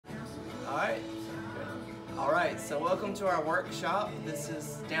Alright. Alright, so welcome to our workshop. This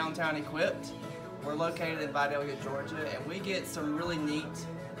is Downtown Equipped. We're located in Vidalia, Georgia, and we get some really neat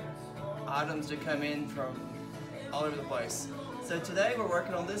items to come in from all over the place. So today we're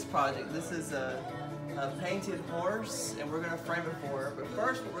working on this project. This is a painted horse, and we're going to frame it for her. But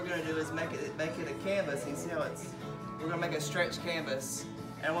first what we're going to do is make it a canvas. You see how we're going to make a stretch canvas,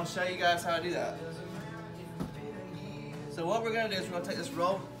 and I'm going to show you guys how to do that. So what we're going to do is we're going to take this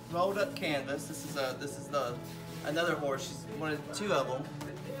rolled up canvas. This is another horse. She's one of two of them.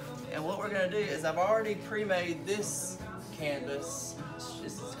 And what we're going to do is I've already pre-made this canvas.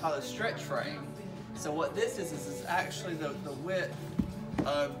 It's called a stretch frame. So what this is actually the width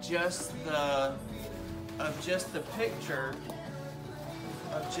of just the picture,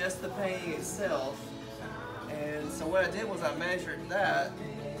 of just the painting itself. And so what I did was I measured that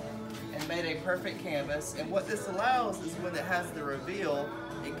and made a perfect canvas. And what this allows is when it has the reveal,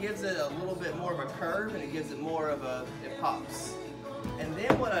 it gives it a little bit more of a curve, and it gives it more of it pops. And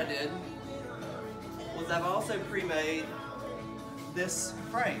then what I did was I've also pre-made this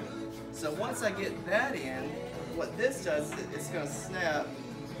frame. So once I get that in, what this does is it's going to snap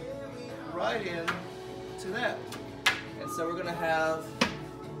right in to that. And so we're going to have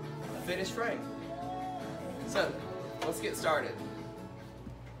a finished frame. So let's get started.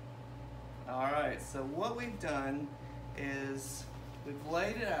 Alright, so what we've done is we've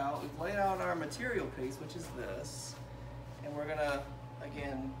laid it out. We've laid out our material piece, which is this. And we're going to,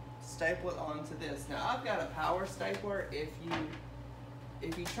 again, staple it onto this. Now I've got a power stapler. If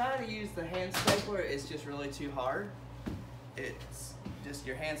you try to use the hand stapler, it's just really too hard. It's just,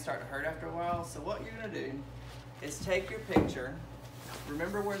 your hands start to hurt after a while. So what you're going to do is take your picture.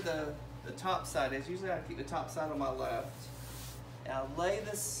 Remember where the top side is. Usually I keep the top side on my left. And I lay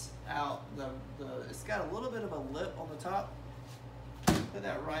this out. It's got a little bit of a lip on the top. Put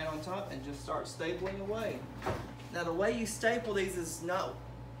that right on top and just start stapling away. Now the way you staple these is not,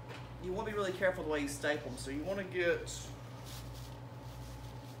 you want to be really careful the way you staple them. So you want to get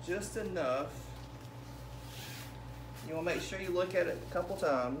just enough. You want to make sure you look at it a couple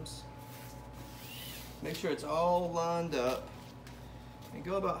times. Make sure it's all lined up. And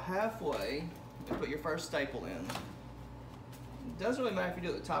go about halfway and put your first staple in. It doesn't really matter if you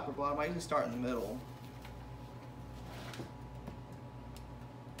do it at the top or bottom. I usually start in the middle.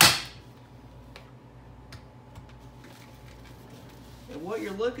 And what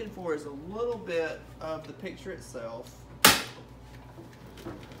you're looking for is a little bit of the picture itself.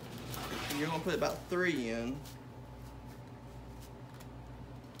 And you're going to put about 3 in.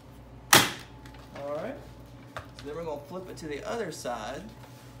 Alright. So then we're going to flip it to the other side.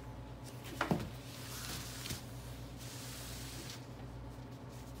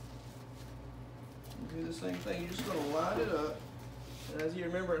 Do the same thing. You're just going to line it up. And as you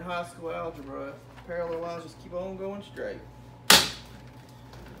remember in high school algebra, parallel lines just keep on going straight.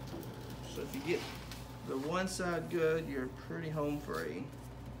 So if you get the one side good, you're pretty home free.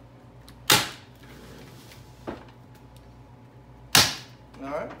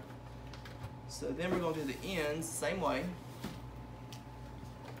 Alright. So then we're going to do the ends the same way.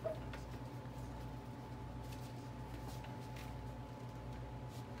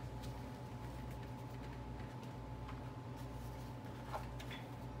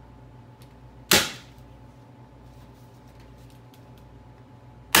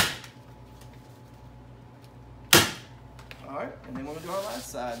 Alright, and then we're going to do our last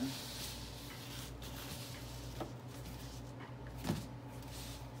side.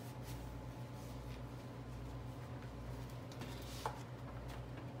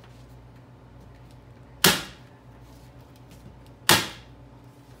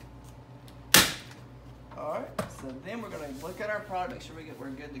 Alright, so then we're going to look at our product, make sure we're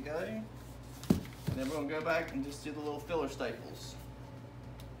good to go. And then we're going to go back and just do the little filler staples.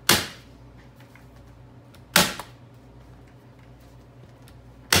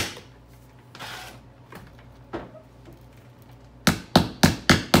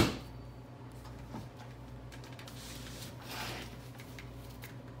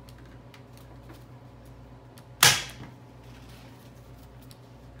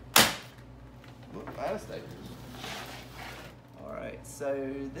 Out of staples. Alright,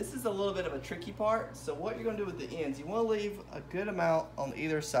 so this is a little bit of a tricky part. So what you're going to do with the ends, you want to leave a good amount on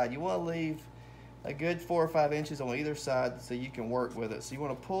either side. You want to leave a good 4 or 5 inches on either side so you can work with it. So you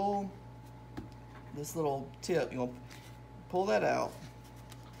want to pull this little tip, you want to pull that out,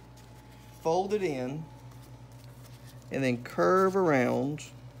 fold it in, and then curve around.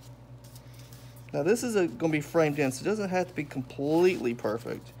 Now this is going to be framed in, so it doesn't have to be completely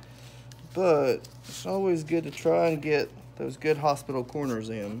perfect. But it's always good to try and get those good hospital corners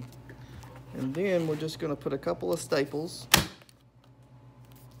in. And then we're just gonna put a couple of staples,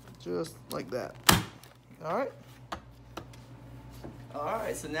 just like that. All right. All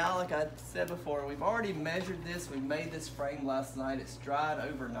right, so now like I said before, we've already measured this. We made this frame last night. It's dried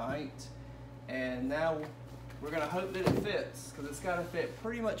overnight. And now we're gonna hope that it fits, because it's gotta fit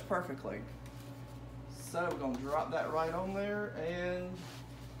pretty much perfectly. So we're gonna drop that right on there, and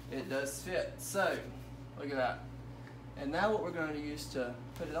it does fit. So, look at that. And now what we're gonna use to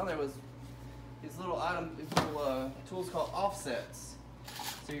put it on there was these little tools called offsets.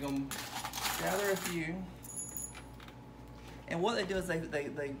 So you're gonna gather a few, and what they do is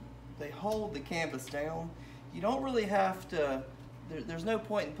they hold the canvas down. You don't really have to. There's no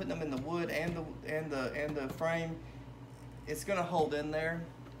point in putting them in the wood and the frame. It's gonna hold in there,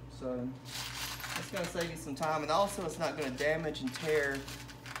 so it's gonna save you some time, and also it's not gonna damage and tear.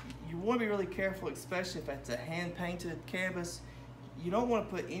 You want to be really careful, especially if it's a hand-painted canvas. You don't want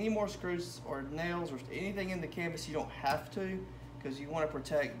to put any more screws or nails or anything in the canvas you don't have to, because you want to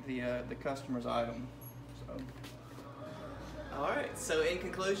protect the customer's item. So. All right, so in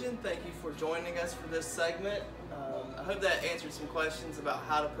conclusion, thank you for joining us for this segment. I hope that answered some questions about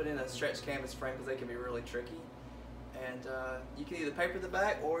how to put in a stretch canvas frame, because they can be really tricky. And you can either paper the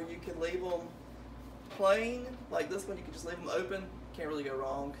back, or you can leave them plain, like this one. You can just leave them open. Can't really go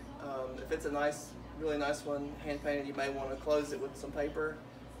wrong. If it's a really nice one, hand painted, you may want to close it with some paper,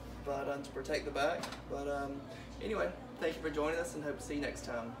 but to protect the back. But anyway, thank you for joining us, and hope to see you next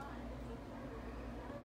time.